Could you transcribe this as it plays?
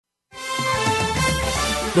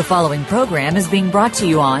The following program is being brought to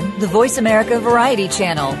you on the Voice America Variety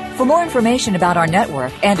Channel. For more information about our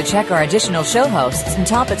network and to check our additional show hosts and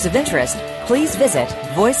topics of interest, please visit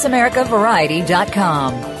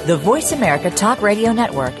voiceamericavariety.com. The Voice America Talk Radio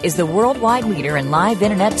Network is the worldwide leader in live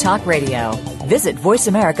Internet talk radio. Visit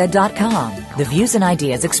voiceamerica.com. The views and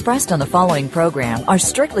ideas expressed on the following program are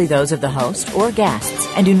strictly those of the host or guests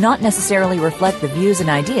and do not necessarily reflect the views and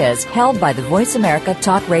ideas held by the Voice America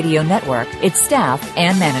Talk Radio Network, its staff,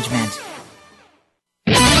 and management.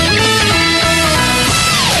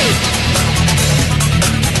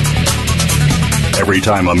 Every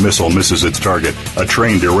time a missile misses its target, a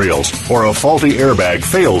train derails, or a faulty airbag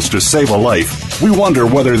fails to save a life, we wonder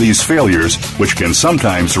whether these failures, which can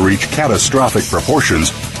sometimes reach catastrophic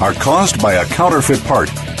proportions, are caused by a counterfeit part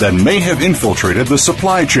that may have infiltrated the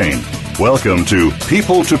supply chain. Welcome to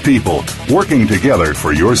People, working together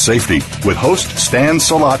for your safety with host Stan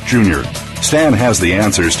Salat Jr. Stan has the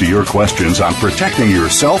answers to your questions on protecting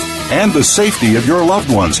yourself and the safety of your loved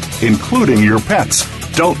ones, including your pets.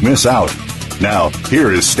 Don't miss out. Now,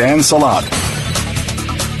 here is Stan Salat.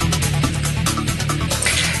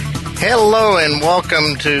 Hello and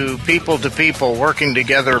welcome to People, working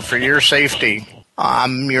together for your safety.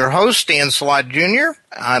 I'm your host, Stan Salat Jr.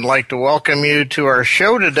 I'd like to welcome you to our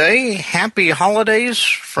show today. Happy holidays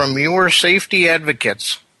from your safety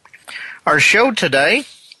advocates. Our show today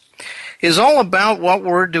is all about what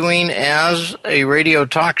we're doing as a radio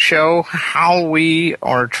talk show, how we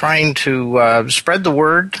are trying to spread the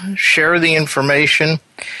word, share the information,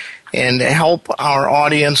 and help our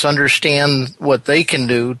audience understand what they can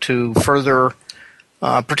do to further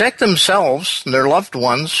protect themselves and their loved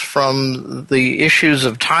ones from the issues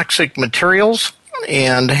of toxic materials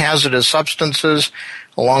and hazardous substances,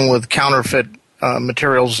 along with counterfeit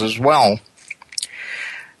materials as well.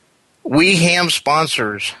 We have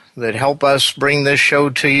sponsors that help us bring this show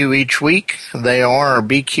to you each week. They are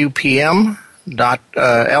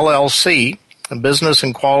BQPM.LLC, a business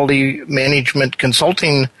and quality management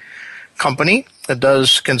consulting company that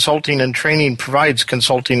does consulting and training, provides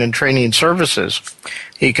consulting and training services.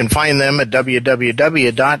 You can find them at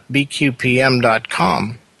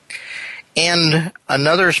www.bqpm.com. And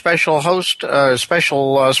another special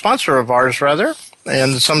sponsor of ours,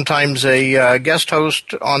 and sometimes a guest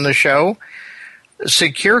host on the show,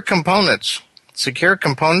 Secure Components. Secure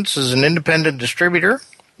Components is an independent distributor,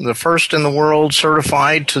 the first in the world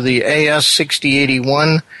certified to the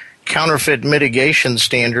AS6081 counterfeit mitigation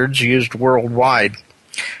standards used worldwide.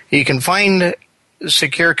 You can find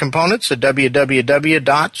Secure Components at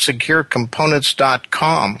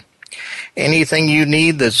www.securecomponents.com. Anything you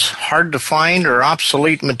need that's hard to find or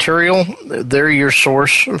obsolete material, they're your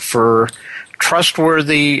source for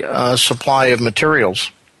trustworthy supply of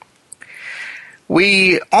materials.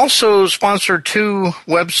 We also sponsor two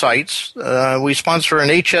websites. We sponsor an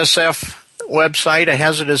HSF website, a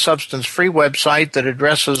hazardous substance-free website that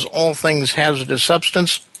addresses all things hazardous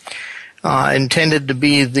substance, intended to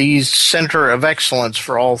be the center of excellence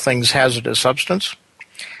for all things hazardous substance.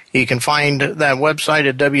 You can find that website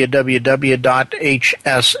at www.hsf.us.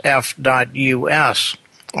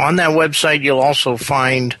 On that website, you'll also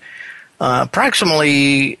find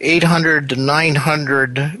approximately 800 to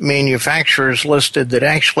 900 manufacturers listed that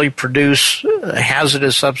actually produce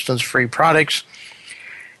hazardous substance-free products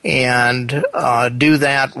and do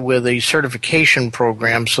that with a certification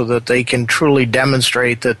program so that they can truly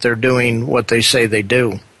demonstrate that they're doing what they say they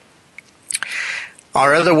do.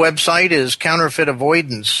 Our other website is Counterfeit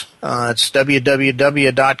Avoidance. It's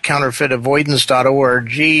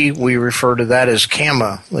www.counterfeitavoidance.org. We refer to that as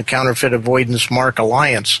CAMA, the Counterfeit Avoidance Mark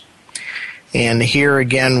Alliance. And here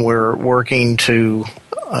again, we're working to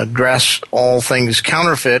address all things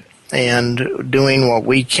counterfeit and doing what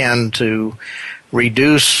we can to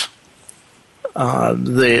reduce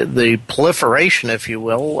the proliferation, if you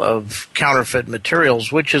will, of counterfeit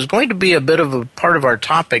materials, which is going to be a bit of a part of our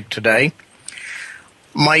topic today.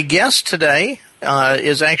 My guest today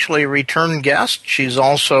is actually a return guest. She's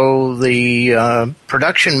also the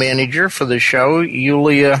production manager for the show,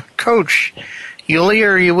 Yulia Koch. Yulia,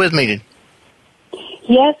 are you with me?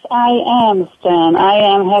 Yes, I am, Stan. I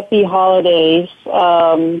am. Happy holidays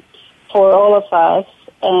for all of us,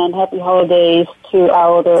 and happy holidays to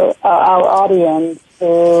our audience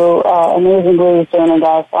who amazingly joining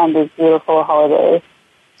us on this beautiful holiday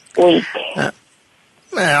week.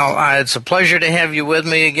 Well, it's a pleasure to have you with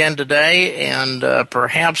me again today, and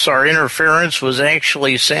perhaps our interference was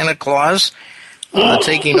actually Santa Claus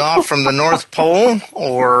taking off from the North Pole,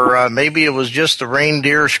 or maybe it was just the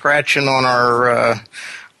reindeer scratching on our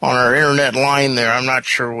internet line there. I'm not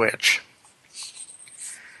sure which.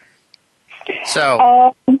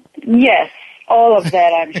 So, Yes, all of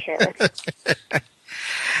that, I'm sure.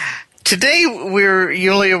 Today,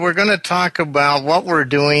 Yulia, we're going to talk about what we're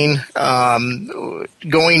doing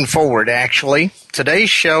going forward, actually. Today's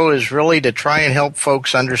show is really to try and help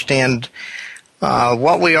folks understand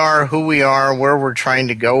what we are, who we are, where we're trying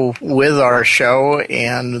to go with our show,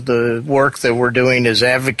 and the work that we're doing as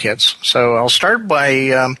advocates. So I'll start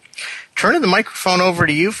by turning the microphone over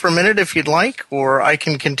to you for a minute if you'd like, or I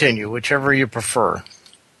can continue, whichever you prefer.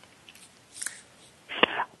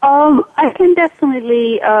 I can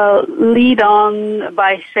definitely lead on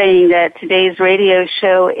by saying that today's radio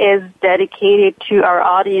show is dedicated to our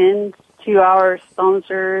audience, to our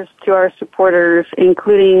sponsors, to our supporters,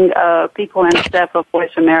 including people and staff of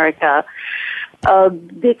Voice America.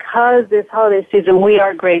 Because this holiday season, we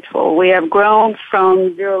are grateful. We have grown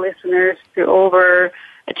from 0 listeners to over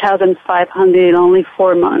 1,500 in only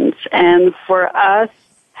 4 months. And for us,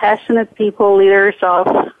 passionate people, leaders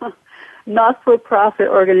of not-for-profit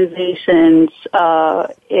organizations,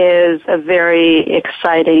 is a very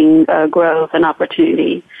exciting growth and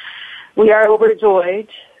opportunity. We are overjoyed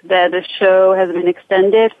that the show has been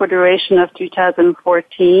extended for duration of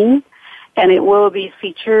 2014, and it will be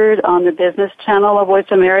featured on the business channel of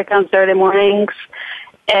Voice America on Saturday mornings.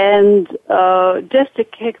 And just to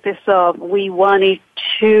kick this off, we wanted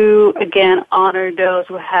to, again, honor those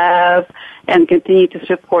who have and continue to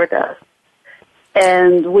support us.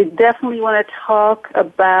 And we definitely want to talk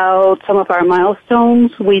about some of our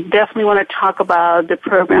milestones. We definitely want to talk about the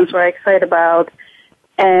programs we're excited about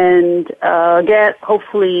and get,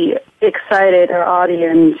 hopefully, excited our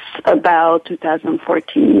audience about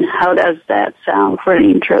 2014. How does that sound for an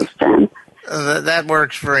intro, Stan? That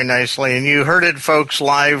works very nicely. And you heard it, folks,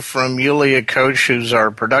 live from Yulia Koch, who's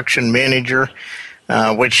our production manager,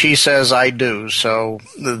 which she says I do. So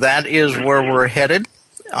that is where we're headed.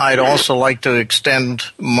 I'd also like to extend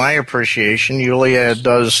my appreciation. Yulia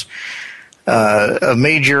does a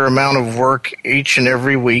major amount of work each and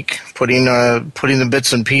every week, putting the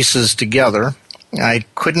bits and pieces together. I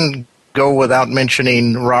couldn't go without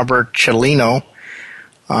mentioning Robert Cellino.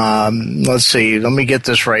 Let's see, let me get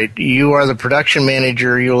this right. You are the production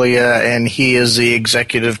manager, Yulia, and he is the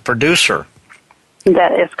executive producer.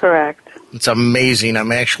 That is correct. It's amazing.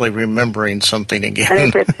 I'm actually remembering something again.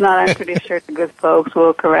 And if it's not, I'm pretty sure the good folks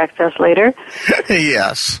will correct us later.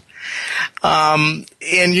 Yes. And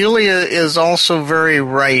Yulia is also very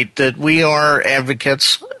right that we are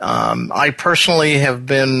advocates. I personally have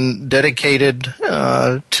been dedicated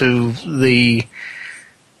to the...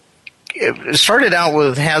 It started out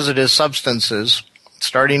with hazardous substances,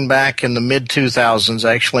 starting back in the mid-2000s,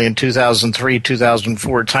 actually in 2003,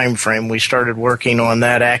 2004 timeframe. We started working on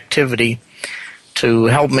that activity to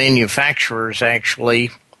help manufacturers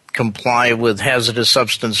actually comply with hazardous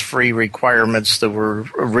substance-free requirements that were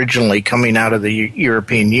originally coming out of the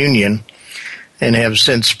European Union and have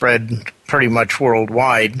since spread pretty much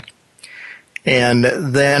worldwide. And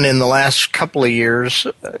then in the last couple of years,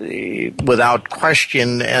 without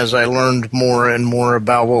question, as I learned more and more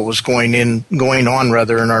about what was going on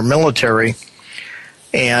in our military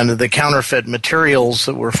and the counterfeit materials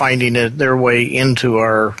that were finding their way into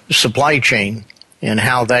our supply chain and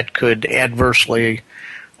how that could adversely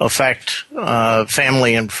affect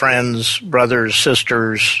family and friends, brothers,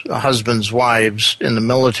 sisters, husbands, wives in the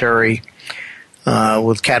military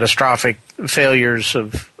with catastrophic failures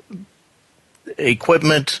of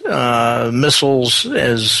equipment, missiles,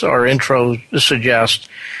 as our intro suggests.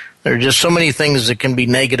 There are just so many things that can be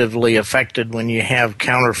negatively affected when you have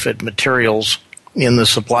counterfeit materials in the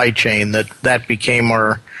supply chain that became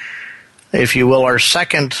our, if you will, our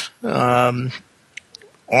second arm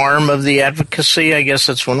of the advocacy. I guess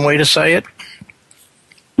that's one way to say it.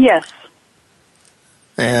 Yes.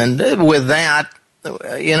 And with that,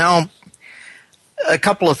 a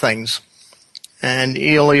couple of things. And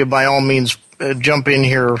Yulia, by all means, jump in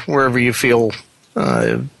here wherever you feel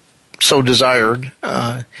so desired.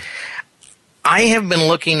 I have been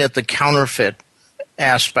looking at the counterfeit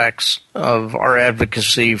aspects of our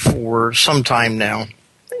advocacy for some time now.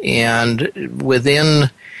 And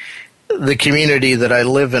within the community that I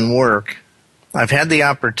live and work, I've had the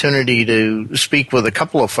opportunity to speak with a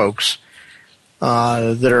couple of folks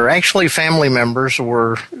that are actually family members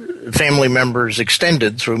or family members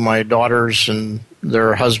extended through my daughters and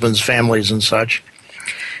their husbands' families and such.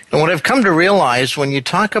 And what I've come to realize when you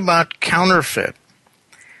talk about counterfeit,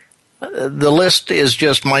 the list is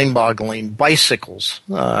just mind-boggling. Bicycles,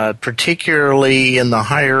 particularly in the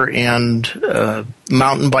higher-end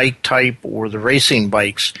mountain bike type or the racing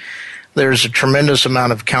bikes, there's a tremendous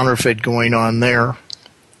amount of counterfeit going on there.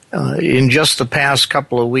 In just the past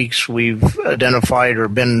couple of weeks, we've identified or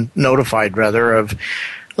been notified, rather, of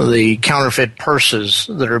the counterfeit purses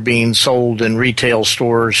that are being sold in retail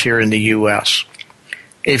stores here in the U.S.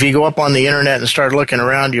 If you go up on the internet and start looking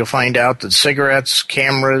around, you'll find out that cigarettes,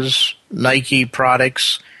 cameras, Nike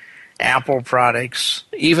products, Apple products,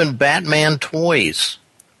 even Batman toys,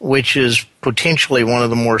 which is potentially one of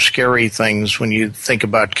the more scary things when you think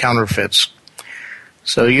about counterfeits.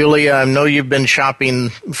 So, Yulia, I know you've been shopping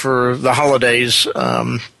for the holidays.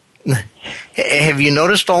 Have you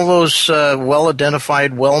noticed all those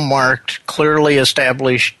well-identified, well-marked, clearly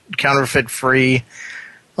established, counterfeit-free,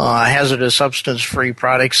 hazardous substance-free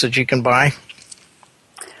products that you can buy?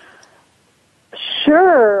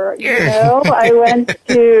 Sure. I went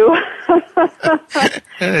to...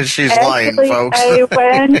 She's lying, folks. I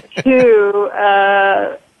went to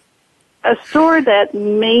a store that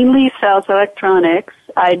mainly sells electronics.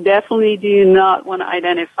 I definitely do not want to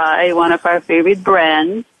identify one of our favorite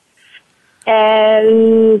brands.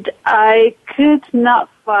 And I could not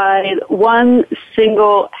find one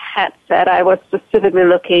single headset. I was specifically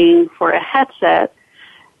looking for a headset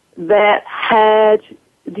that had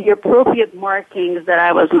the appropriate markings that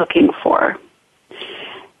I was looking for.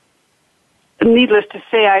 Needless to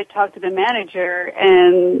say, I talked to the manager,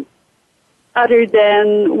 and other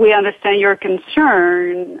than we understand your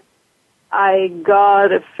concern, I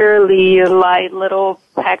got a fairly light little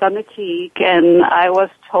peck on the cheek, and I was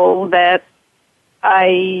told that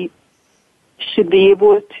I should be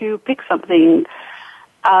able to pick something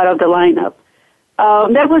out of the lineup.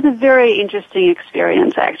 That was a very interesting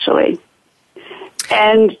experience, actually.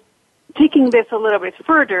 And taking this a little bit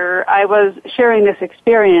further, I was sharing this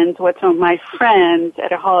experience with some of my friends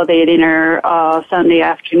at a holiday dinner Sunday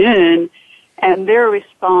afternoon, and their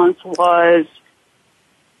response was,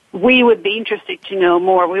 we would be interested to know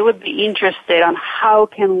more. We would be interested on how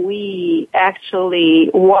can we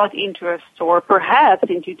actually walk into a store, perhaps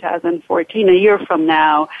in 2014, a year from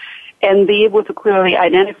now, and be able to clearly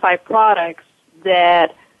identify products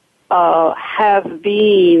that have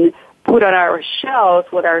been put on our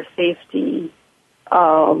shelves with our safety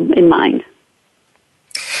in mind.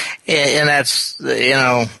 And that's,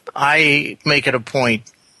 I make it a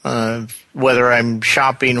point, whether I'm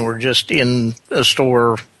shopping or just in a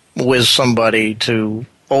store with somebody, to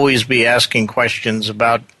always be asking questions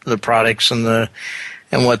about the products and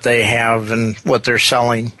what they have and what they're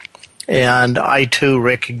selling. And I too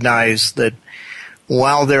recognize that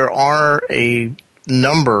while there are a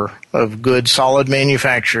number of good, solid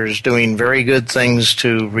manufacturers doing very good things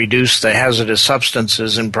to reduce the hazardous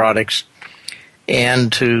substances in products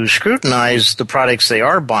and to scrutinize the products they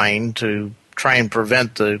are buying to try and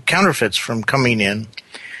prevent the counterfeits from coming in,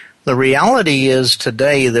 the reality is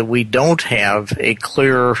today that we don't have a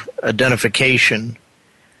clear identification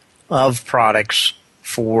of products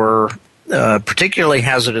for particularly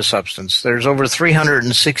hazardous substance. There's over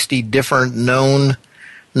 360 different known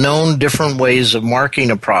different ways of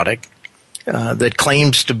marking a product that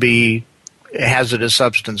claims to be hazardous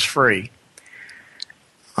substance free.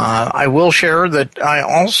 I will share that I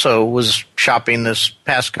also was shopping this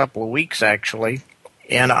past couple of weeks, actually,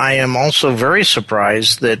 and I am also very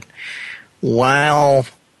surprised that while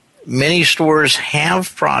many stores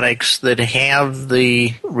have products that have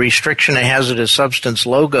the restriction of hazardous substance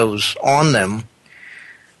logos on them,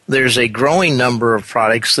 there's a growing number of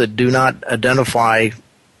products that do not identify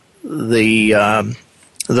the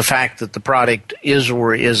fact that the product is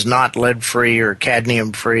or is not lead-free or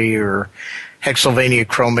cadmium-free or hexylvania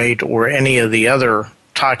chromate or any of the other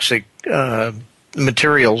toxic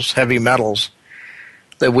materials, heavy metals,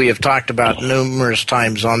 that we have talked about numerous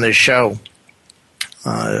times on this show.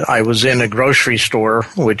 I was in a grocery store,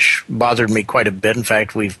 which bothered me quite a bit. In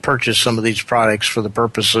fact, we've purchased some of these products for the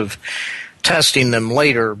purpose of testing them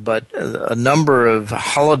later, but a number of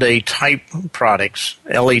holiday-type products,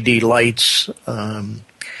 LED lights,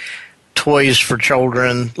 toys for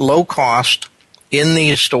children, low cost, in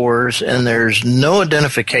these stores, and there's no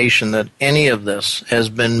identification that any of this has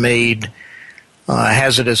been made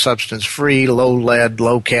hazardous substance free, low lead,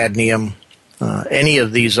 low cadmium, any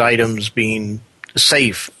of these items being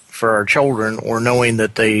safe for our children or knowing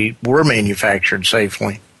that they were manufactured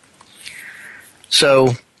safely. So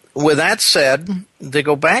with that said, to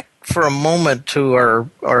go back for a moment to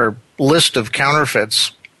our list of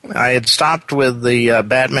counterfeits, I had stopped with the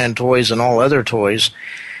Batman toys and all other toys.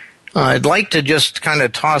 I'd like to just kind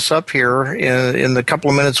of toss up here in the couple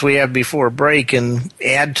of minutes we have before break and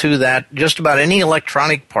add to that just about any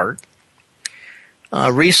electronic part.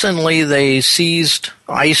 Recently, they seized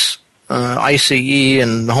ICE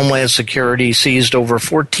and Homeland Security seized over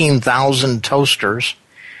 14,000 toasters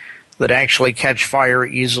that actually catch fire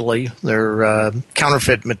easily. There are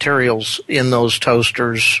counterfeit materials in those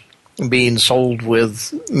toasters being sold with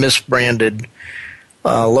misbranded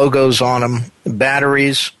logos on them.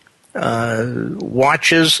 Batteries,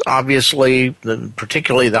 watches, obviously,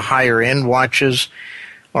 particularly the higher-end watches,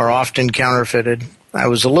 are often counterfeited. I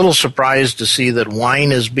was a little surprised to see that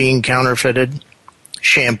wine is being counterfeited.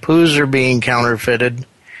 Shampoos are being counterfeited.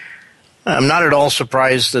 I'm not at all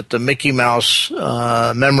surprised that the Mickey Mouse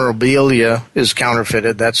memorabilia is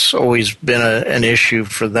counterfeited. That's always been an issue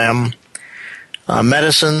for them.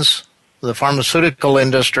 Medicines, the pharmaceutical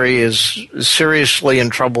industry is seriously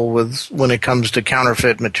in trouble when it comes to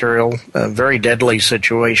counterfeit material. A very deadly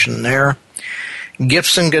situation there.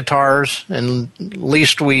 Gifts and guitars, and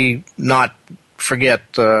least we not forget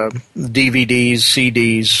DVDs,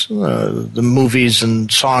 CDs, the movies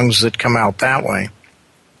and songs that come out that way.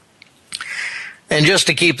 And just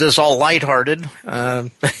to keep this all lighthearted,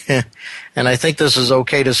 and I think this is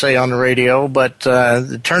okay to say on the radio, but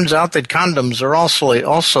it turns out that condoms are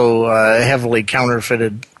also heavily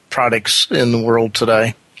counterfeited products in the world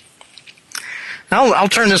today. I'll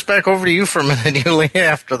turn this back over to you for a minute, Julie,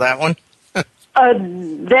 after that one.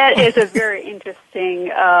 That is a very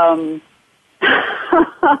interesting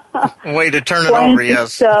way to turn it over,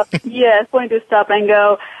 yes. Yes, point to stop and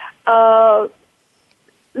go.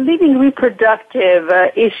 Leaving reproductive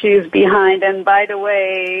issues behind, and by the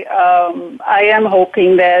way, I am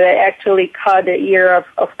hoping that I actually caught the ear of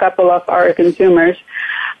a couple of our consumers.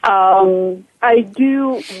 I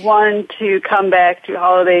do want to come back to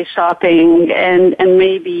holiday shopping and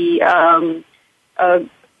maybe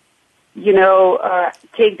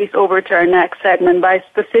take this over to our next segment by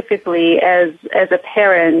specifically as a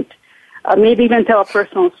parent, maybe even tell a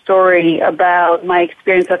personal story about my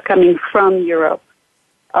experience of coming from Europe,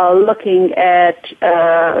 looking at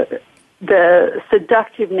the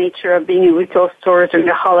seductive nature of being in retail stores during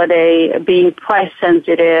the holiday, being price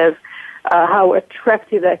sensitive, how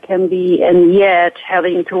attractive that can be, and yet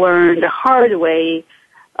having to learn the hard way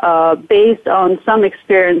based on some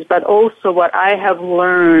experience, but also what I have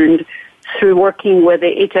learned through working with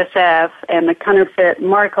the HSF and the counterfeit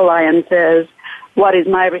mark alliances, what is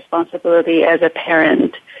my responsibility as a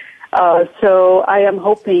parent. So I am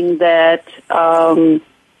hoping that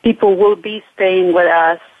people will be staying with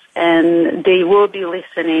us and they will be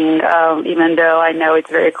listening, even though I know it's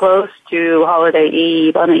very close to Holiday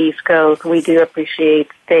Eve on the East Coast. We do appreciate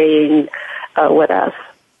staying with us.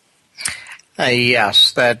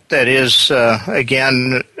 Yes, that is,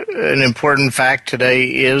 again, an important fact. Today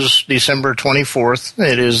is December 24th.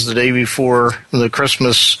 It is the day before the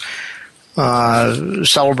Christmas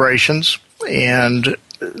celebrations, and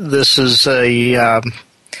this is a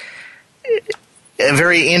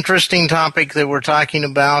very interesting topic that we're talking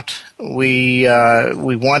about. We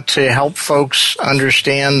want to help folks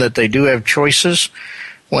understand that they do have choices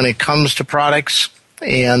when it comes to products,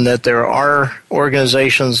 and that there are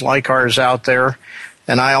organizations like ours out there.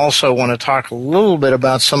 And I also want to talk a little bit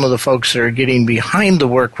about some of the folks that are getting behind the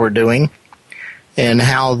work we're doing and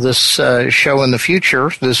how this show in the future,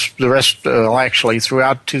 actually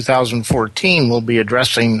throughout 2014, will be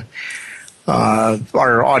addressing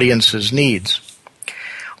our audience's needs.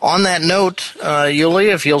 On that note,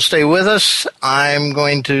 Yulia, if you'll stay with us, I'm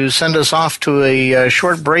going to send us off to a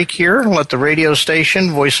short break here. Let the radio station,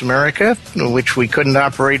 Voice America, which we couldn't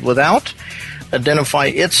operate without, identify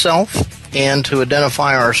itself, and to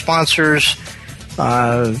identify our sponsors,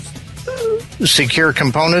 Secure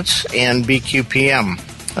Components and BQPM.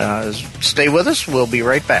 Stay with us. We'll be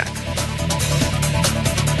right back.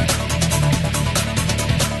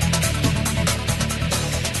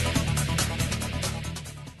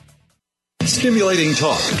 Stimulating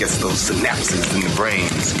talk gets those synapses in the brain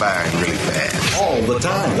firing really fast. All the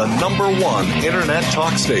time. The #1 Internet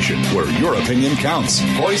talk station where your opinion counts.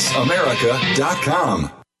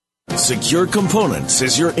 VoiceAmerica.com. Secure Components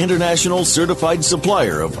is your international certified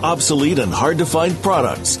supplier of obsolete and hard-to-find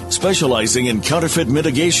products. Specializing in counterfeit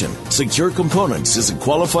mitigation, Secure Components is a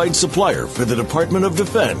qualified supplier for the Department of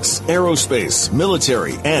Defense, aerospace,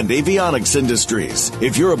 military, and avionics industries.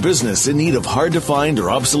 If you're a business in need of hard-to-find or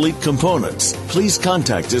obsolete components, please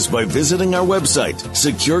contact us by visiting our website,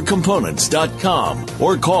 securecomponents.com,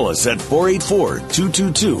 or call us at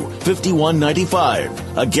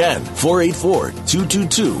 484-222-5195. Again,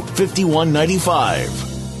 484-222-5195.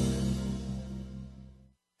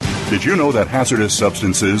 Did you know that hazardous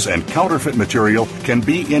substances and counterfeit material can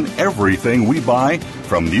be in everything we buy?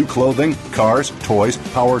 From new clothing, cars, toys,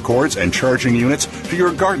 power cords, and charging units to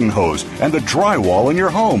your garden hose and the drywall in your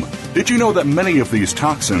home. Did you know that many of these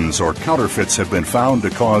toxins or counterfeits have been found to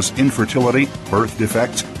cause infertility, birth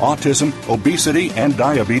defects, autism, obesity, and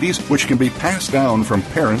diabetes, which can be passed down from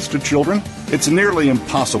parents to children? It's nearly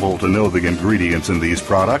impossible to know the ingredients in these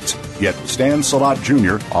products, yet Stan Salat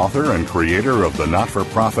Jr., author and creator of the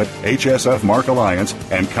not-for-profit HSF Mark Alliance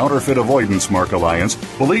and Counterfeit Avoidance Mark Alliance,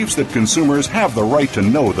 believes that consumers have the right to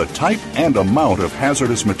know the type and amount of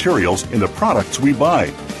hazardous materials in the products we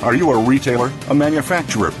buy. Are you a retailer, a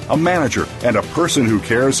manufacturer, a manager, and a person who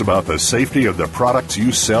cares about the safety of the products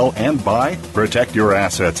you sell and buy? Protect your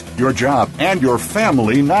assets, your job, and your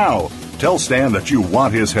family now. Tell Stan that you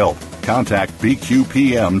want his help. Contact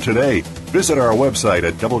BQPM today. Visit our website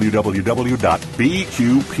at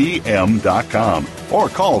www.bqpm.com or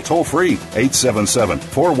call toll-free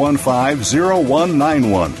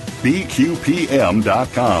 877-415-0191.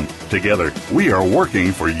 BQPM.com. Together, we are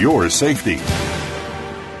working for your safety.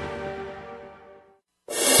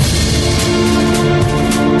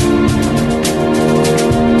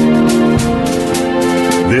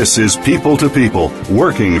 This is People to People,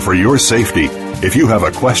 working for your safety. If you have a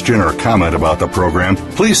question or comment about the program,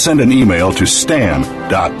 please send an email to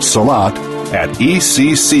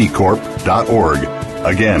stan.salat@ecccorp.org.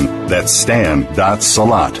 Again, that's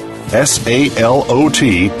stan.salat,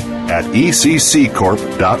 S-A-L-O-T,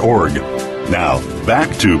 @ecccorp.org. Now,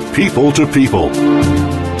 back to People.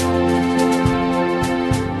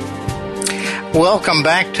 Welcome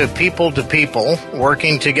back to People,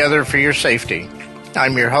 working together for your safety.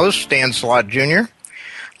 I'm your host, Stan Salat Jr.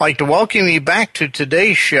 I'd like to welcome you back to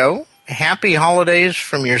today's show. Happy holidays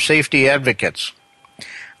from your safety advocates.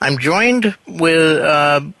 I'm joined with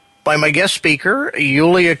by my guest speaker,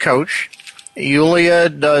 Yulia Koch. Yulia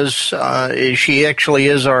she actually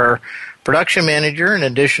is our production manager. In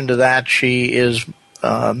addition to that, she is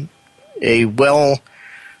a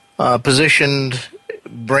well-positioned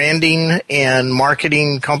branding and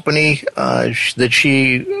marketing company that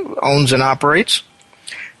she owns and operates,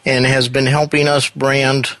 and has been helping us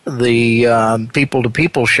brand the People to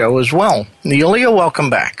People show as well. Yulia, welcome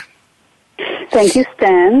back. Thank you,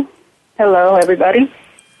 Stan. Hello, everybody.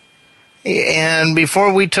 And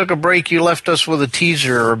before we took a break, you left us with a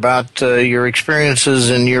teaser about your experiences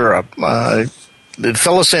in Europe.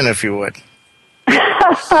 Fill us in, if you would.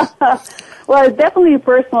 Well, it's definitely a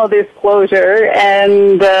personal disclosure,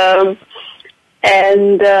 and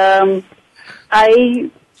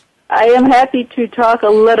I am happy to talk a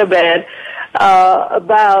little bit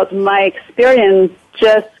about my experience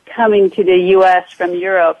just coming to the U.S. from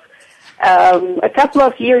Europe. A couple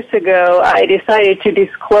of years ago, I decided to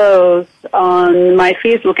disclose on my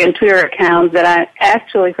Facebook and Twitter accounts that I'm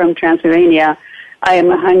actually from Transylvania. I am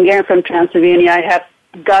a Hungarian from Transylvania. I have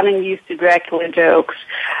gotten used to Dracula jokes.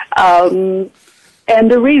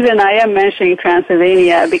 And the reason I am mentioning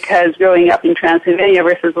Transylvania, because growing up in Transylvania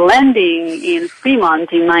versus landing in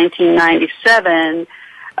Fremont in 1997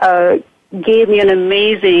 gave me an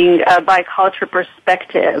amazing bicultural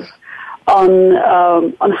perspective on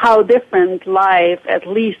how different life, at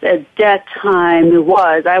least at that time,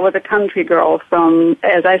 was. I was a country girl from,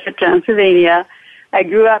 as I said, Transylvania. I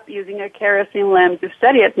grew up using a kerosene lamp to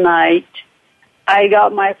study at night. I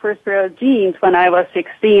got my first pair of jeans when I was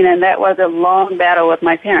 16, and that was a long battle with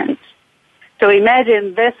my parents. So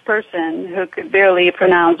imagine this person who could barely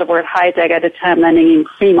pronounce the word high-tech at the time landing in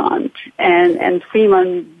Fremont, and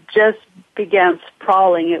Fremont just began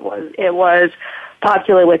sprawling. It was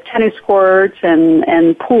popular with tennis courts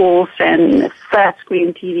and pools and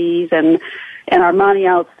flat-screen TVs and Armani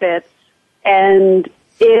outfits, and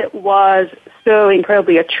it was so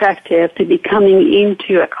incredibly attractive to be coming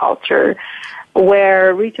into a culture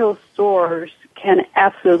where retail stores can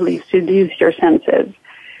absolutely seduce your senses.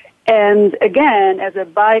 And again, as a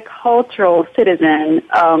bicultural citizen,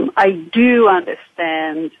 I do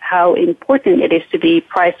understand how important it is to be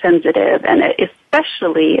price sensitive, and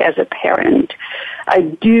especially as a parent, I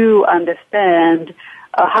do understand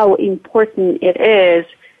how important it is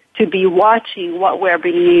to be watching what we're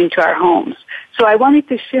bringing into our homes. So I wanted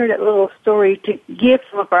to share that little story to give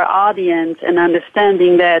some of our audience an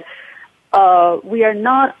understanding that we are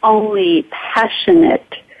not only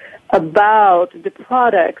passionate about the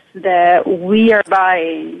products that we are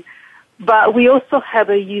buying, but we also have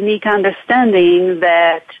a unique understanding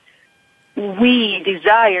that we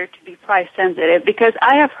desire to be price sensitive, because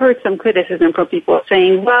I have heard some criticism from people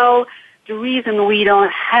saying, well, the reason we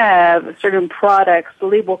don't have certain products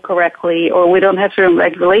labeled correctly or we don't have certain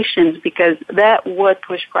regulations because that would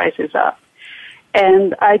push prices up.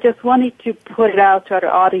 And I just wanted to put it out to our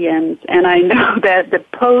audience, and I know that the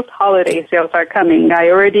post-holiday sales are coming. I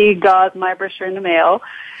already got my brochure in the mail,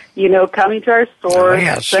 coming to our store,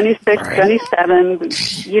 26, right. 27,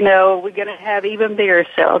 we're going to have even bigger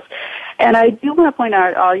sales. And I do want to point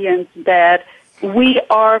out to our audience that we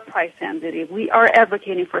are price sensitive. We are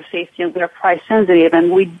advocating for safety, and we are price sensitive,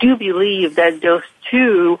 and we do believe that those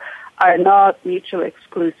two are not mutually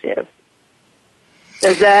exclusive.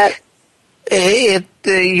 Is that...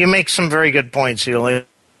 You make some very good points, Julie.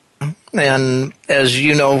 And as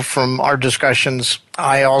you know from our discussions,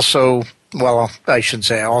 I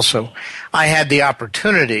had the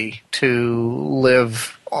opportunity to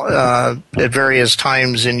live at various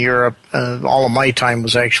times in Europe. All of my time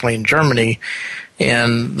was actually in Germany.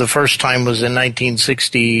 And the first time was in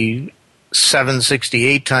 1967,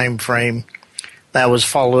 68 time frame. That was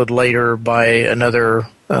followed later by another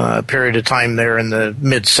period of time there in the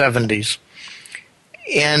mid-70s.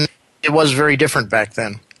 And it was very different back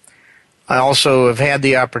then. I also have had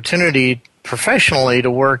the opportunity professionally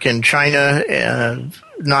to work in China,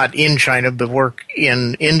 not in China, but work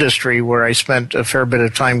in industry where I spent a fair bit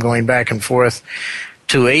of time going back and forth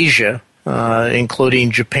to Asia,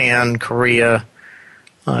 including Japan, Korea,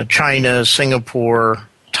 China, Singapore,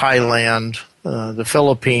 Thailand, the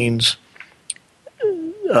Philippines,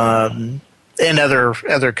 and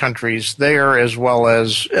other countries there, as well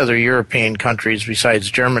as other European countries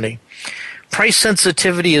besides Germany. Price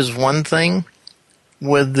sensitivity is one thing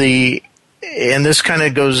and this kind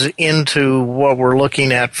of goes into what we're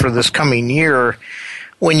looking at for this coming year.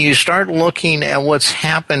 When you start looking at what's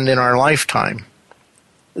happened in our lifetime,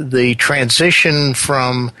 the transition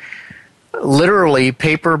from literally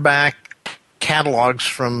paperback catalogs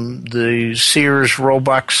from the Sears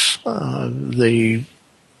Roebucks, the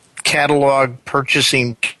catalog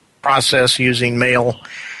purchasing process using mail,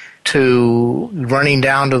 to running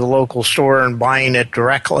down to the local store and buying it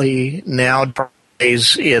directly.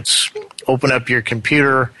 Nowadays, it's open up your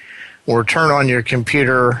computer or turn on your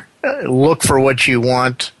computer, look for what you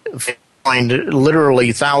want, find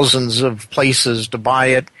literally thousands of places to buy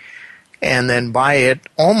it, and then buy it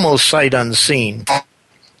almost sight unseen.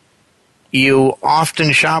 You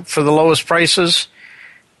often shop for the lowest prices,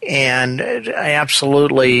 and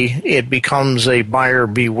absolutely it becomes a buyer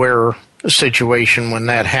beware situation when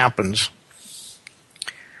that happens.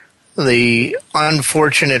 The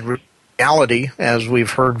unfortunate reality, as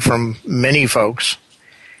we've heard from many folks,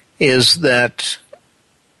 is that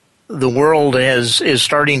the world is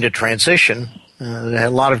starting to transition.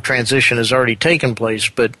 A lot of transition has already taken place,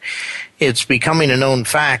 but it's becoming a known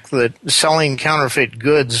fact that selling counterfeit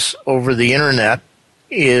goods over the internet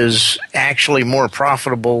is actually more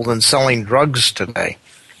profitable than selling drugs today.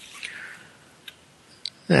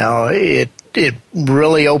 Now, it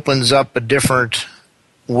really opens up a different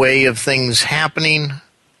way of things happening.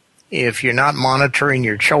 If you're not monitoring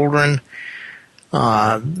your children,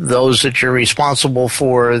 those that you're responsible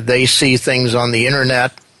for, they see things on the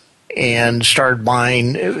internet and start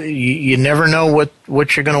buying. You never know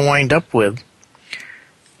what you're going to wind up with.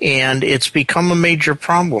 And it's become a major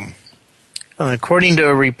problem. According to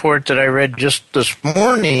a report that I read just this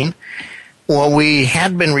morning, what we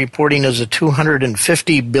had been reporting as a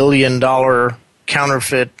 $250 billion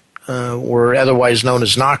counterfeit, or otherwise known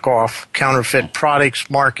as knockoff counterfeit products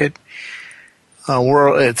market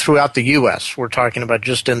throughout the U.S. We're talking about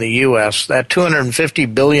just in the U.S. That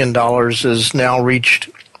 $250 billion has now reached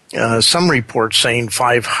some reports saying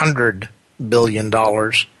 $500 billion.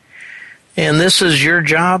 And this is your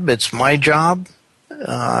job. It's my job.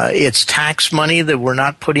 It's tax money that we're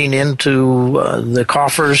not putting into the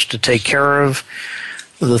coffers to take care of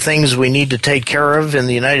the things we need to take care of in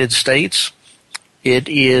the United States. It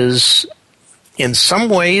is, in some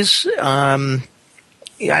ways,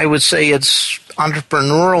 I would say it's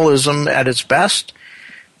entrepreneurialism at its best.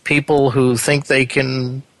 People who think they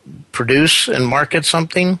can produce and market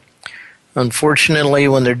something. Unfortunately,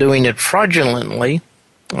 when they're doing it fraudulently,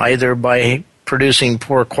 either by producing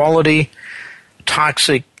poor quality,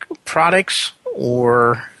 toxic products,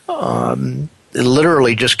 or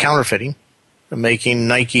literally just counterfeiting, making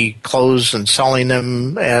Nike clothes and selling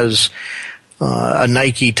them as a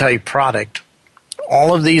Nike-type product.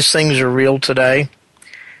 All of these things are real today,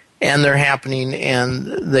 and they're happening, and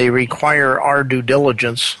they require our due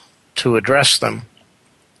diligence to address them.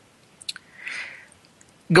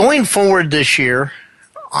 Going forward this year,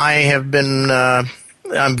 I'm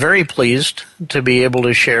very pleased to be able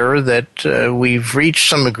to share that we've reached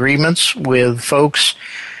some agreements with folks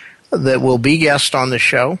that will be guests on the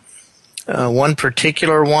show. One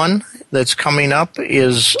particular one that's coming up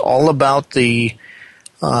is all about the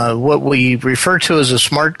what we refer to as a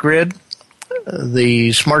smart grid,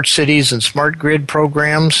 the smart cities and smart grid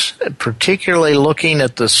programs, particularly looking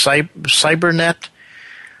at the cybernet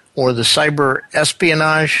or the cyber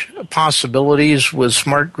espionage possibilities with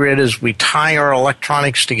smart grid as we tie our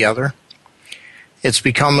electronics together. It's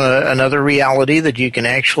become another reality that you can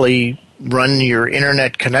actually run your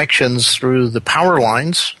internet connections through the power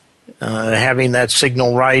lines, having that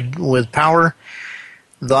signal ride with power,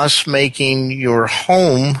 thus making your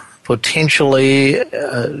home potentially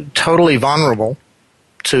totally vulnerable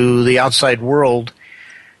to the outside world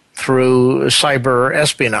through cyber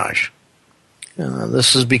espionage.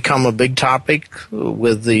 This has become a big topic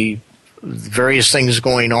with the various things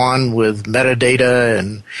going on with metadata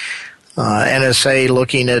and NSA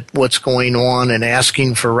looking at what's going on and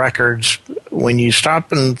asking for records. When you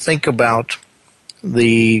stop and think about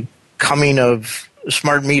the coming of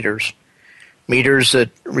smart meters that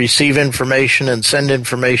receive information and send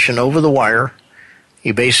information over the wire,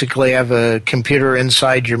 you basically have a computer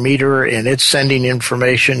inside your meter and it's sending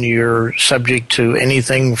information. You're subject to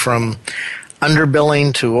anything from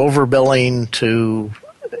underbilling to overbilling to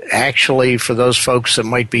actually, for those folks that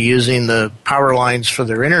might be using the power lines for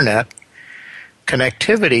their internet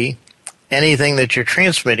connectivity, anything that you're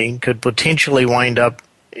transmitting could potentially wind up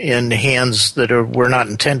in hands that were not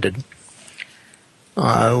intended.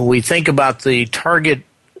 We think about the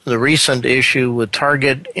recent issue with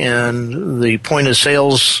Target and the point of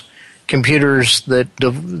sales computers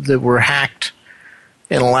that were hacked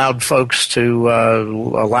and allowed folks to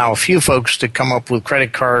allow a few folks to come up with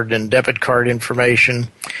credit card and debit card information.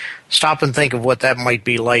 Stop and think of what that might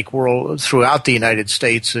be like throughout the United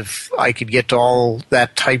States if I could get to all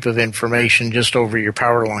that type of information just over your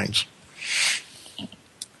power lines.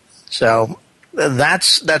 So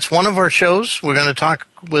that's one of our shows. We're going to talk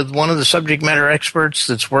with one of the subject matter experts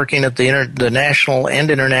that's working at the national and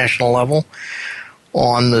international level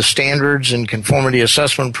on the standards and conformity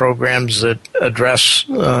assessment programs that address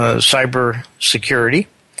cyber security.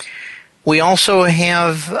 We also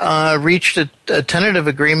have reached a tentative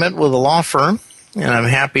agreement with a law firm, and I'm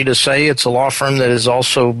happy to say it's a law firm that has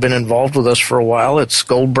also been involved with us for a while. It's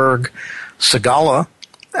Goldberg Segala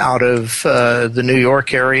out of the New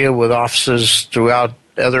York area with offices throughout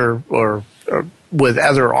with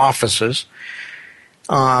other offices.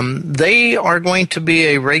 They are going to be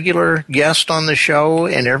a regular guest on the show,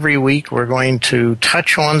 and every week we're going to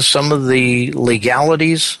touch on some of the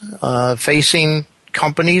legalities facing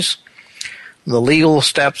companies, the legal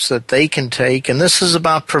steps that they can take, and this is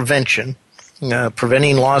about prevention,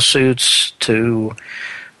 preventing lawsuits to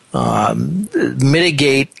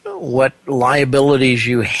mitigate what liabilities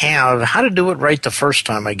you have. How to do it right the first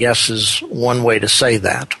time, I guess, is one way to say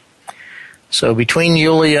that. So between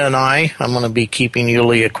Yulia and I'm going to be keeping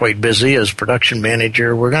Yulia quite busy as production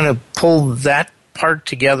manager. We're going to pull that part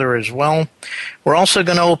together as well. We're also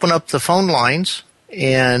going to open up the phone lines,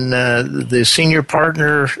 and the senior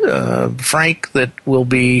partner, Frank, that will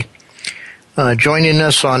be joining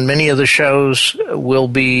us on many of the shows, will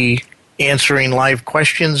be answering live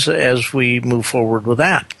questions as we move forward with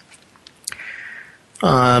that.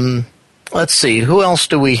 Let's see, who else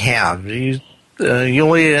do we have?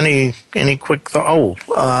 Yulia, any quick thought?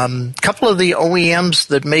 Couple of the OEMs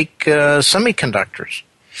that make semiconductors.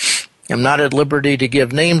 I'm not at liberty to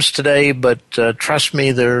give names today, but trust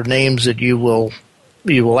me, they're names that you will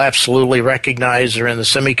absolutely recognize are in the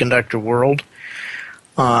semiconductor world.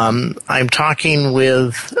 I'm talking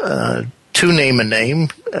with, to name a name,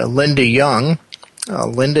 Linda Young.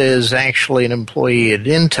 Linda is actually an employee at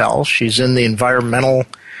Intel. She's in the environmental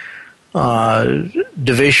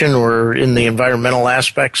division or in the environmental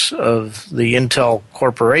aspects of the Intel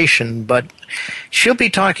Corporation, but she'll be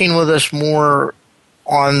talking with us more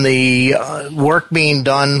on the work being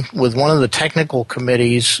done with one of the technical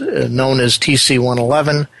committees known as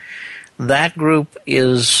TC111. That group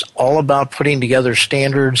is all about putting together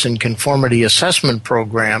standards and conformity assessment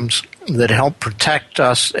programs that help protect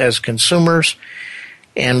us as consumers,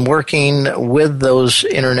 and working with the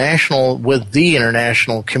international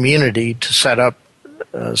community to set up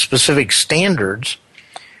specific standards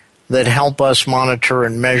that help us monitor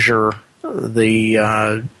and measure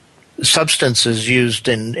the substances used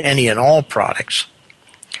in any and all products.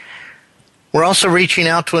 We're also reaching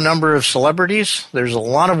out to a number of celebrities. There's a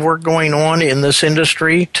lot of work going on in this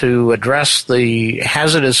industry to address the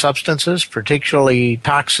hazardous substances, particularly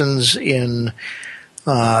toxins in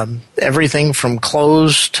everything from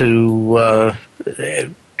clothes to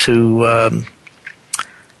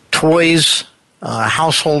toys,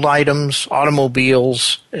 household items,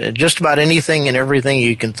 automobiles, just about anything and everything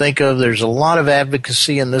you can think of. There's a lot of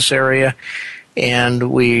advocacy in this area,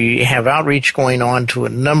 And we have outreach going on to a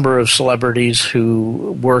number of celebrities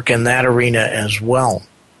who work in that arena as well.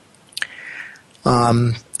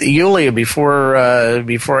 Yulia, before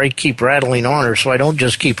I keep rattling on, or so I don't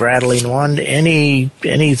just keep rattling on, any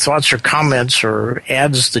thoughts or comments or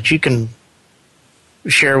ads that you can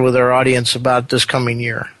share with our audience about this coming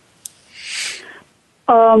year?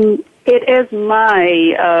 It is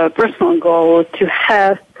my personal goal to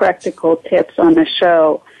have practical tips on the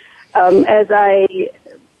show. As I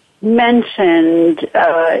mentioned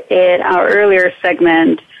in our earlier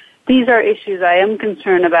segment, these are issues I am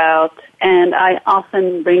concerned about, and I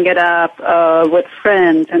often bring it up with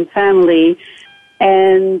friends and family.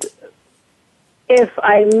 And if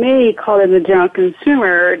I may call it the general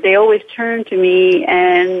consumer, they always turn to me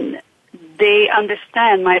and they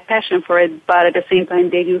understand my passion for it, but at the same time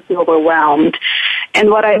they do feel overwhelmed. And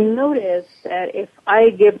what I've noticed that if I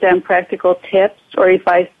give them practical tips, or if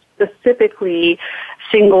I specifically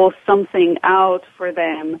single something out for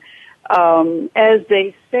them, as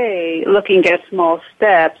they say, looking at small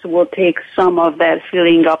steps will take some of that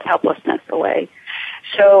feeling of helplessness away.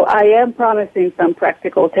 So I am promising some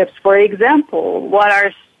practical tips. For example, what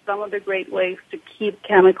are some of the great ways to keep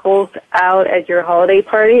chemicals out at your holiday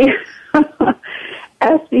party?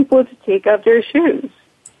 Ask people to take off their shoes.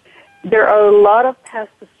 There are a lot of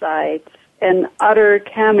pesticides and other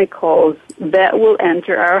chemicals that will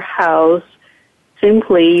enter our house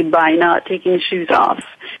simply by not taking shoes off.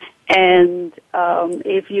 And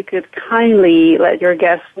if you could kindly let your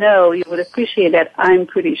guests know, you would appreciate that. I'm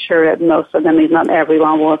pretty sure that most of them, if not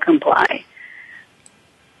everyone, will comply.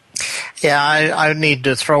 Yeah, I need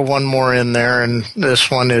to throw one more in there, and this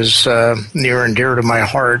one is near and dear to my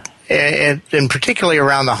heart, and particularly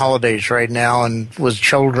around the holidays right now and with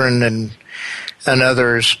children and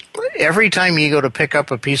others. Every time you go to pick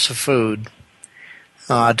up a piece of food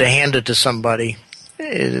to hand it to somebody,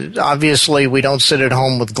 obviously we don't sit at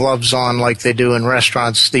home with gloves on like they do in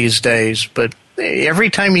restaurants these days, but every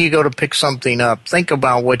time you go to pick something up, think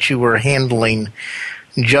about what you were handling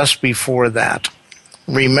just before that.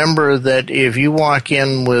 Remember that if you walk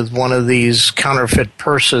in with one of these counterfeit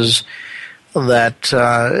purses that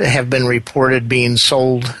have been reported being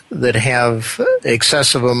sold that have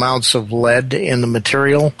excessive amounts of lead in the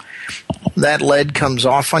material, that lead comes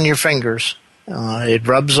off on your fingers. It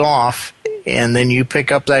rubs off, and then you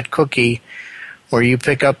pick up that cookie or you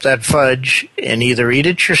pick up that fudge and either eat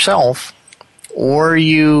it yourself or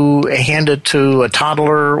you hand it to a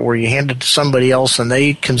toddler or you hand it to somebody else and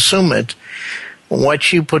they consume it.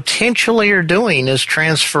 What you potentially are doing is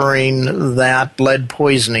transferring that lead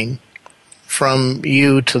poisoning from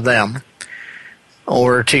you to them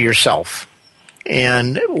or to yourself.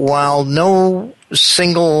 And while no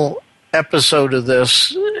single episode of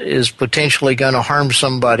this is potentially going to harm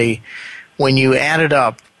somebody, when you add it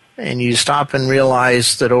up and you stop and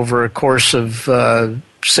realize that over a course of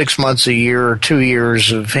 6 months, a year, or 2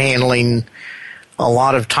 years of handling a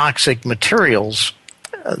lot of toxic materials,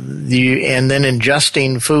 and then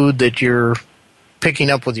ingesting food that you're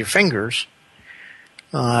picking up with your fingers,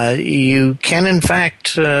 you can in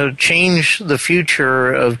fact change the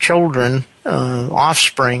future of children,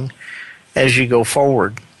 offspring, as you go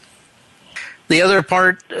forward. The other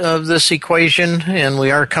part of this equation, and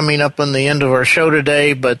we are coming up on the end of our show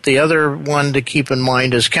today, but the other one to keep in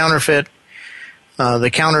mind is counterfeit.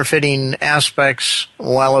 The counterfeiting aspects,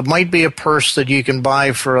 while it might be a purse that you can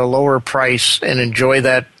buy for a lower price and enjoy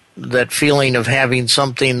that feeling of having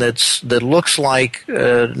something that looks like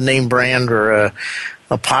a name brand or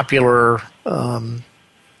a popular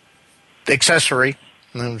accessory,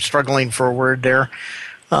 I'm struggling for a word there,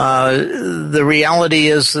 the reality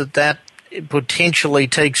is that potentially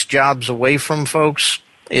takes jobs away from folks.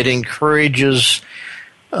 It encourages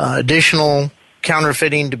additional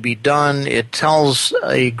counterfeiting to be done. It tells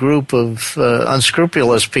a group of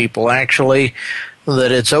unscrupulous people, actually,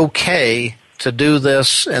 that it's okay to do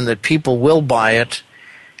this and that people will buy it,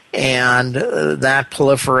 and that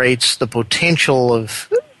proliferates the potential of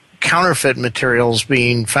counterfeit materials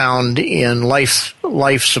being found in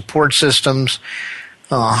life support systems,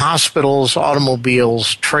 hospitals,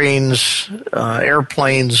 automobiles, trains,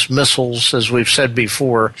 airplanes, missiles, as we've said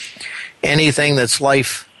before. Anything that's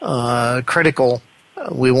life critical,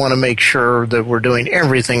 we want to make sure that we're doing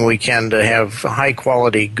everything we can to have high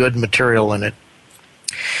quality, good material in it.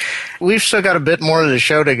 We've still got a bit more of the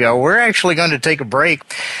show to go. We're actually going to take a break.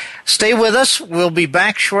 Stay with us. We'll be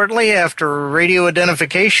back shortly after radio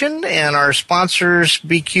identification, and our sponsors,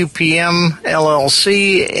 BQPM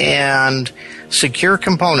LLC and Secure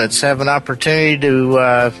Components, have an opportunity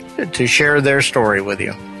to share their story with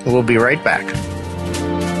you. We'll be right back.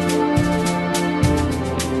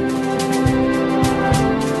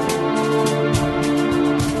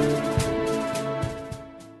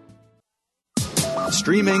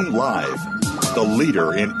 Streaming live. The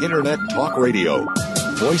leader in Internet talk radio.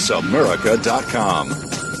 VoiceAmerica.com.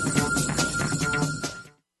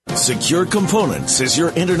 Secure Components is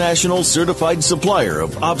your international certified supplier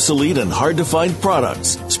of obsolete and hard-to-find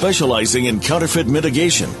products. Specializing in counterfeit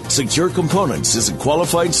mitigation, Secure Components is a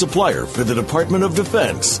qualified supplier for the Department of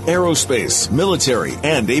Defense, aerospace, military,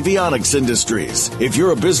 and avionics industries. If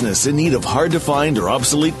you're a business in need of hard-to-find or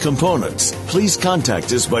obsolete components, please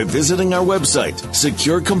contact us by visiting our website,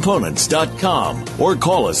 securecomponents.com, or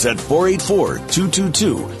call us at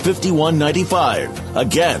 484-222-5195.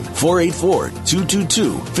 Again,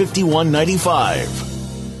 484-222-5195.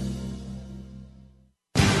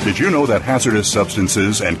 Did you know that hazardous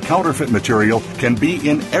substances and counterfeit material can be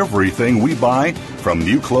in everything we buy? From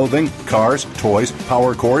new clothing, cars, toys,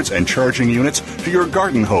 power cords, and charging units to your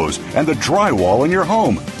garden hose and the drywall in your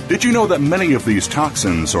home. Did you know that many of these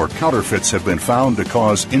toxins or counterfeits have been found to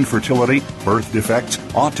cause infertility, birth defects,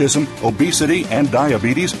 autism, obesity, and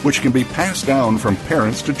diabetes, which can be passed down from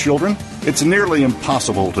parents to children? It's nearly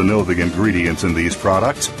impossible to know the ingredients in these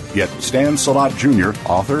products, yet Stan Salat Jr.,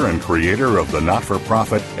 author and creator of the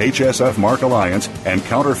not-for-profit HSF Mark Alliance and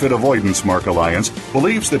Counterfeit Avoidance Mark Alliance,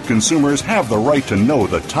 believes that consumers have the right to know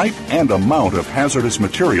the type and amount of hazardous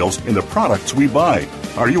materials in the products we buy.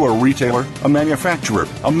 Are you a retailer, a manufacturer,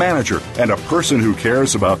 a manager, and a person who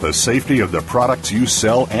cares about the safety of the products you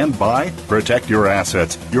sell and buy? Protect your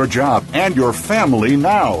assets, your job, and your family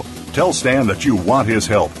now. Tell Stan that you want his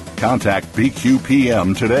help. Contact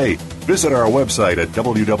BQPM today. Visit our website at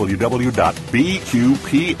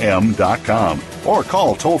www.bqpm.com or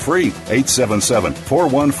call toll-free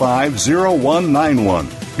 877-415-0191.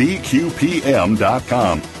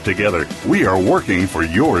 bqpm.com. Together, we are working for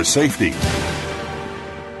your safety.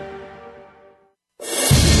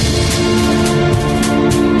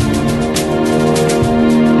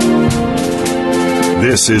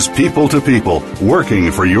 This is People to People,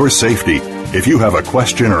 working for your safety. If you have a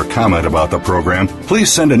question or comment about the program,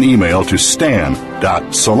 please send an email to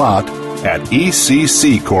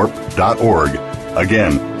stan.salat@ecccorp.org.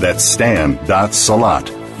 Again, that's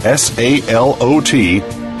stan.salat, SALOT,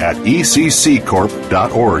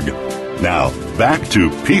 @ecccorp.org. Now, back to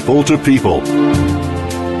People.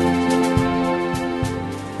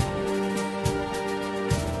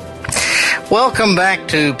 Welcome back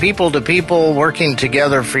to People, working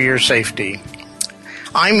together for your safety.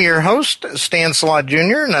 I'm your host, Stan Salat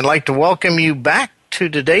Jr., and I'd like to welcome you back to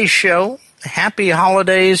today's show. Happy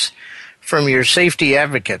holidays from your safety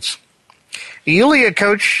advocates. Yulia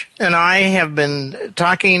Coach and I have been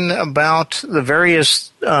talking about the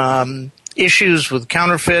various issues with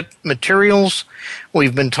counterfeit materials.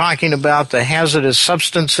 We've been talking about the hazardous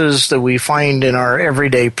substances that we find in our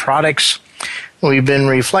everyday products. We've been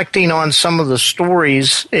reflecting on some of the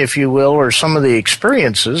stories, if you will, or some of the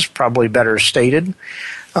experiences, probably better stated,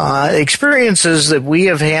 experiences that we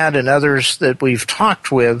have had and others that we've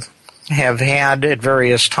talked with have had at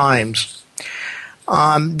various times.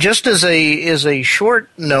 Just as a short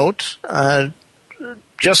note,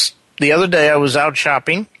 just the other day I was out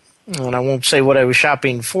shopping, and I won't say what I was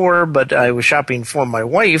shopping for, but I was shopping for my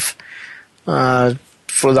wife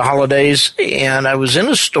for the holidays, and I was in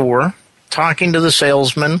a store talking to the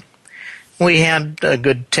salesman. We had a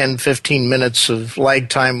good 10, 15 minutes of lag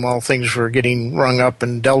time while things were getting rung up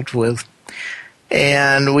and dealt with.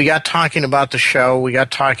 And we got talking about the show. We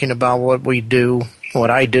got talking about what we do, what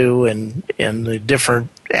I do, and the different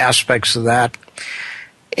aspects of that.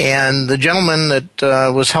 And the gentleman that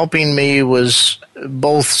was helping me was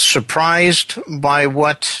both surprised by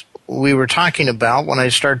what we were talking about when I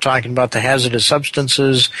started talking about the hazardous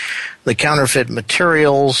substances, the counterfeit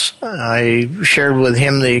materials. I shared with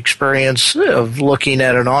him the experience of looking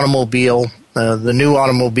at an automobile, the new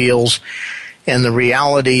automobiles, and the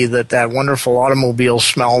reality that wonderful automobile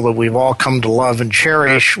smell that we've all come to love and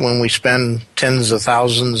cherish when we spend tens of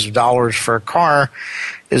thousands of dollars for a car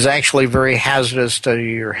is actually very hazardous to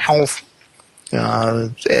your health.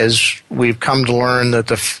 As we've come to learn that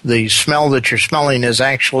the smell that you're smelling is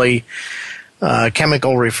actually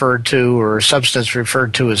chemical referred to or substance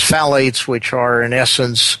referred to as phthalates, which are in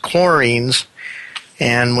essence chlorines.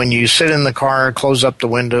 And when you sit in the car, close up the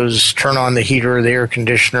windows, turn on the heater, the air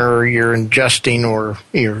conditioner, you're ingesting or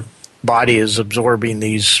your body is absorbing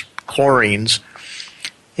these chlorines.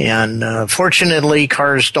 And fortunately,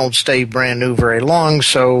 cars don't stay brand new very long,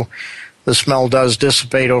 so the smell does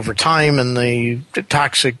dissipate over time, and the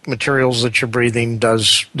toxic materials that you're breathing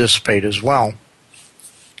does dissipate as well.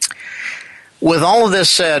 With all of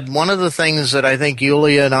this said, one of the things that I think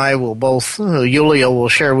Yulia and I will both, Yulia will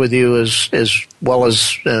share with you as well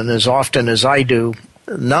as and as often as I do,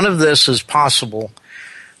 none of this is possible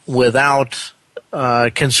without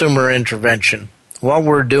consumer intervention. What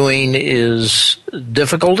we're doing is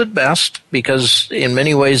difficult at best because in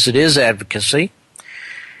many ways it is advocacy.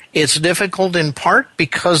 It's difficult in part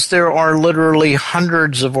because there are literally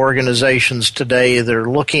hundreds of organizations today that are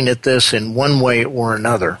looking at this in one way or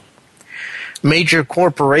another. Major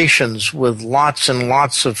corporations with lots and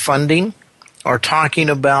lots of funding are talking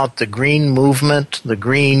about the green movement, the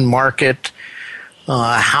green market,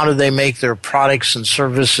 how do they make their products and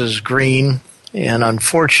services green. And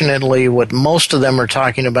unfortunately, what most of them are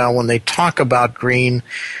talking about when they talk about green,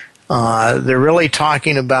 they're really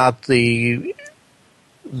talking about the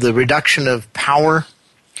reduction of power,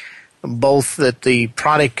 both that the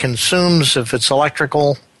product consumes, if it's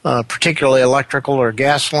electrical, particularly electrical or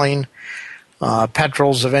gasoline,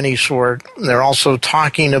 petrols of any sort. They're also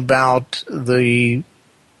talking about the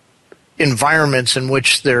environments in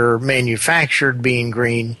which they're manufactured being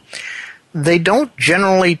green. They don't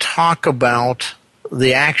generally talk about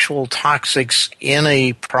the actual toxics in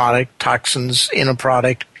a product, toxins in a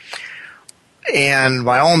product. And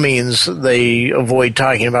by all means, they avoid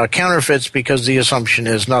talking about counterfeits because the assumption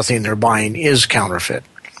is nothing they're buying is counterfeit.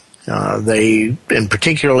 And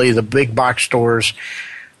particularly the big box stores,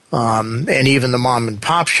 and even the mom and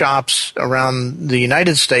pop shops around the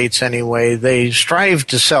United States anyway, they strive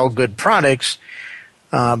to sell good products,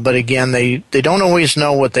 but again, they don't always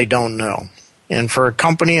know what they don't know. And for a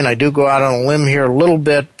company, and I do go out on a limb here a little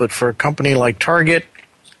bit, but for a company like Target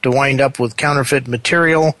to wind up with counterfeit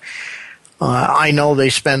material, I know they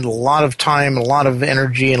spend a lot of time, a lot of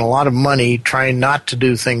energy, and a lot of money trying not to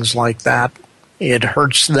do things like that. It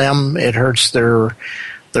hurts them. It hurts their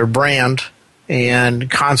brand, and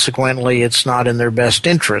consequently, it's not in their best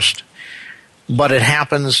interest. But it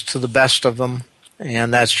happens to the best of them,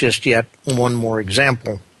 and that's just yet one more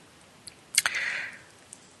example.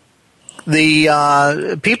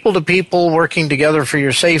 The people-to-people working together for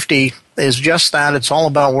your safety is just that. It's all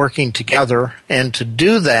about working together, and to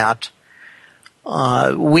do that,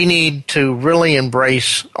 we need to really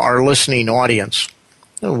embrace our listening audience.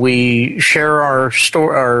 We share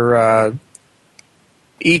our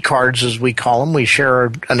e-cards, as we call them. We share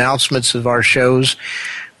our announcements of our shows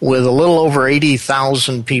with a little over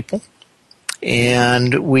 80,000 people,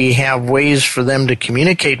 and we have ways for them to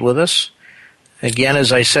communicate with us. Again,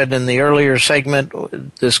 as I said in the earlier segment,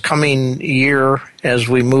 this coming year, as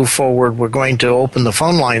we move forward, we're going to open the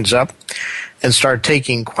phone lines up and start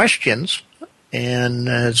taking questions. And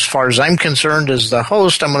as far as I'm concerned, as the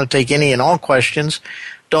host, I'm going to take any and all questions.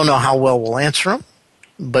 Don't know how well we'll answer them,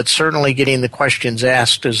 but certainly getting the questions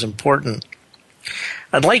asked is important.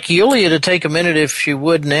 I'd like Yulia to take a minute, if she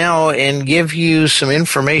would now, and give you some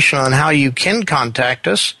information on how you can contact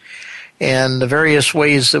us and the various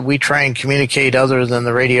ways that we try and communicate other than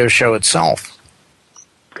the radio show itself.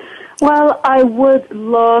 Well, I would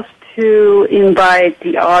love to invite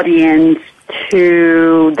the audience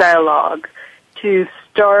to dialogue, to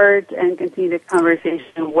start and continue the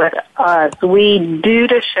conversation with us. We do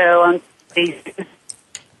the show on Facebook.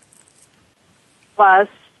 Tell us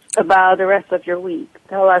about the rest of your week.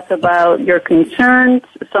 Tell us about your concerns,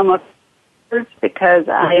 some of yours, because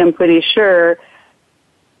I am pretty sure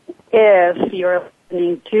if you're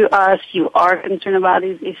listening to us, you are concerned about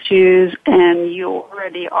these issues and you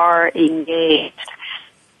already are engaged.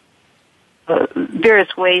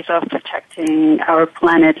 Various ways of protecting our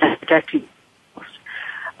planet and protecting us.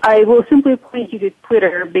 I will simply point you to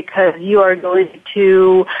Twitter because you are going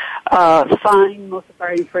to find most of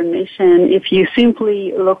our information. If you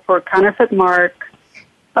simply look for Counterfeit Mark,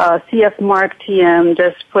 CF Mark TM,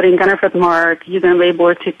 just put in Counterfeit Mark, you're going to be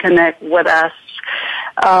able to connect with us.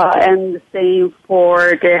 And the same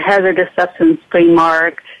for the hazardous substance free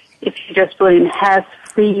mark. If you just put in has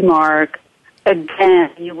free mark,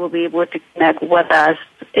 again, you will be able to connect with us.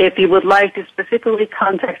 If you would like to specifically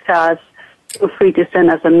contact us, feel free to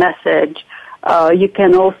send us a message. You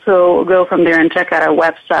can also go from there and check out our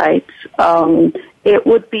website. It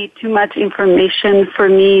would be too much information for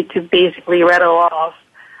me to basically rattle off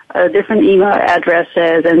different email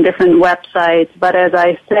addresses and different websites, but as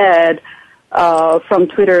I said, from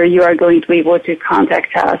Twitter, you are going to be able to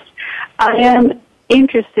contact us. I am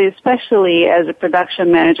interested, especially as a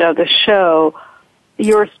production manager of the show,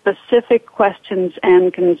 your specific questions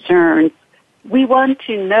and concerns. We want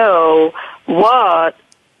to know what,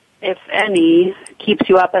 if any, keeps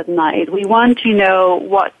you up at night. We want to know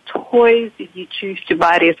what toys did you choose to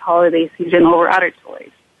buy this holiday season over other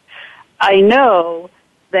toys. I know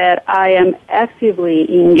that I am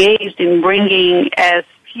actively engaged in bringing as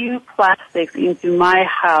few plastics into my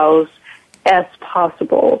house as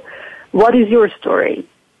possible. What is your story?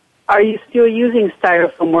 Are you still using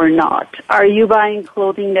styrofoam or not? Are you buying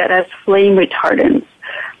clothing that has flame retardants?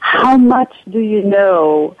 How much do you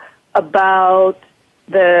know about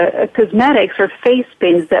the cosmetics or face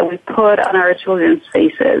paints that we put on our children's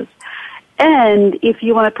faces? And if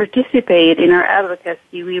you want to participate in our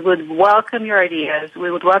advocacy, we would welcome your ideas, we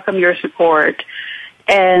would welcome your support,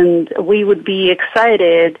 and we would be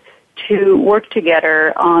excited to work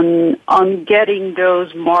together on getting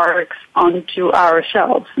those marks onto our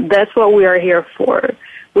shelves. That's what we are here for.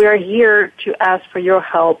 We are here to ask for your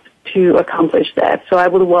help to accomplish that. So I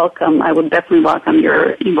would definitely welcome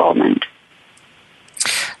your involvement.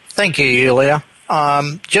 Thank you, Yulia.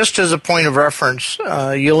 Just as a point of reference,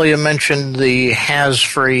 Yulia mentioned the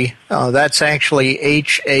HazFree. That's actually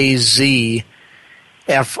HazFree,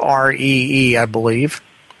 I believe.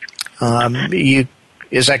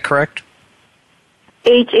 Is that correct?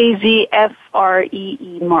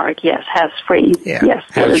 HazFree mark, yes, HazFree. Yeah, yes,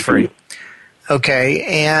 HazFree. Okay,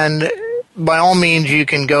 and by all means, you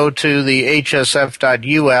can go to the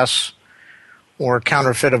hsf.us or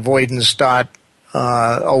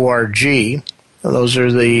counterfeitavoidance.org. Those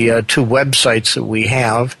are the two websites that we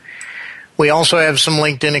have. We also have some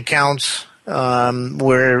LinkedIn accounts.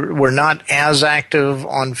 We're not as active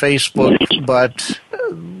on Facebook, but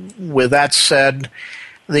with that said,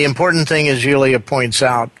 the important thing, as Julia points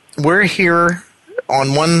out, we're here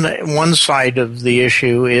on one side of the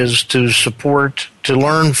issue is to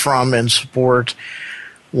learn from and support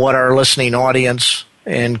what our listening audience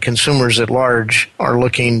and consumers at large are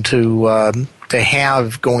looking to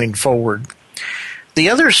have going forward. The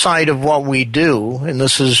other side of what we do, and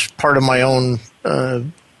this is part of my own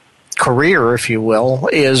career, if you will,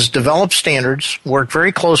 is develop standards, work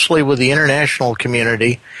very closely with the international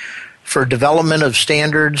community for development of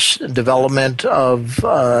standards, development of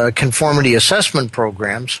conformity assessment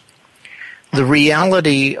programs. The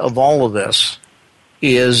reality of all of this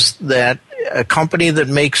is that a company that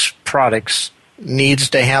makes products needs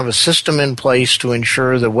to have a system in place to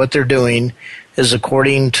ensure that what they're doing is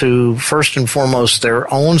according to, first and foremost,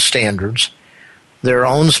 their own standards, their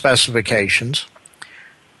own specifications,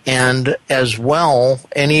 and as well,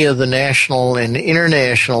 any of the national and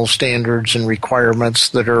international standards and requirements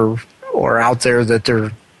that are out there that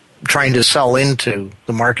they're trying to sell into,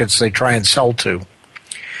 the markets they try and sell to.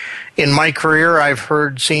 In my career, I've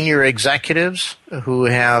heard senior executives who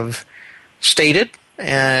have stated,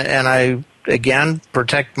 and I, again,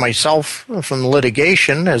 protect myself from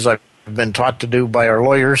litigation, as I've been taught to do by our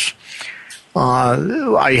lawyers.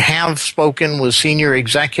 I have spoken with senior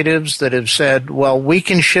executives that have said, well, we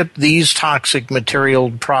can ship these toxic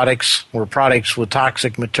material products or products with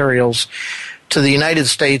toxic materials to the United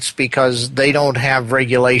States because they don't have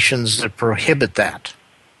regulations that prohibit that.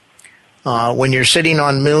 When you're sitting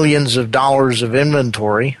on millions of dollars of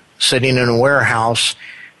inventory, sitting in a warehouse,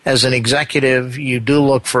 as an executive, you do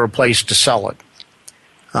look for a place to sell it.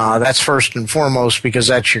 That's first and foremost because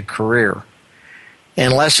that's your career.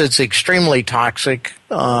 Unless it's extremely toxic,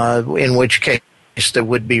 in which case there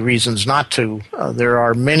would be reasons not to. There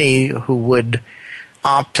are many who would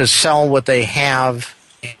opt to sell what they have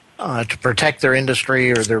to protect their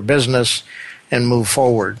industry or their business and move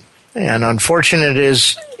forward. And unfortunate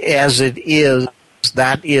as it is,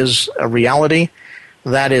 that is a reality.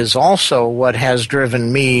 That is also what has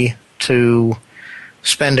driven me to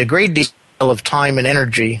spend a great deal of time and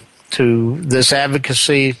energy to this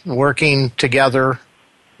advocacy, working together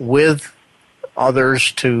with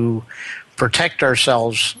others to protect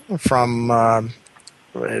ourselves from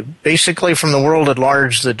basically from the world at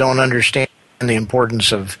large that don't understand the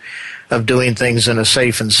importance of doing things in a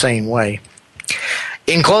safe and sane way.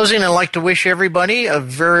 In closing, I'd like to wish everybody a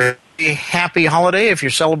very happy holiday if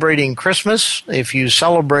you're celebrating Christmas, if you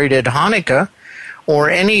celebrated Hanukkah, or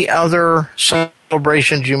any other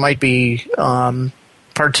celebrations you might be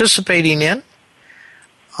participating in.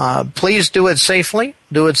 Please do it safely,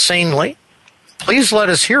 do it sanely. Please let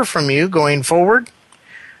us hear from you going forward.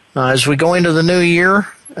 As we go into the new year,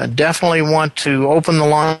 I definitely want to open the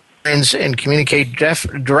lines and communicate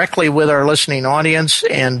directly with our listening audience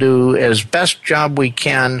and do as best job we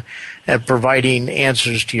can at providing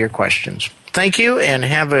answers to your questions. Thank you, and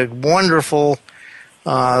have a wonderful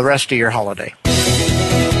rest of your holiday.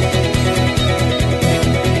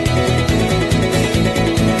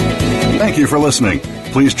 Thank you for listening.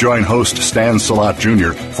 Please join host Stan Salat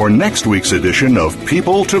Jr. for next week's edition of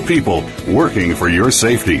People to People, working for your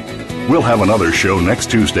safety. We'll have another show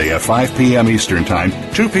next Tuesday at 5 p.m. Eastern Time,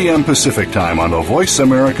 2 p.m. Pacific Time on the Voice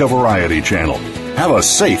America Variety Channel. Have a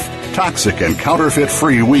safe, toxic, and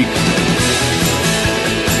counterfeit-free week.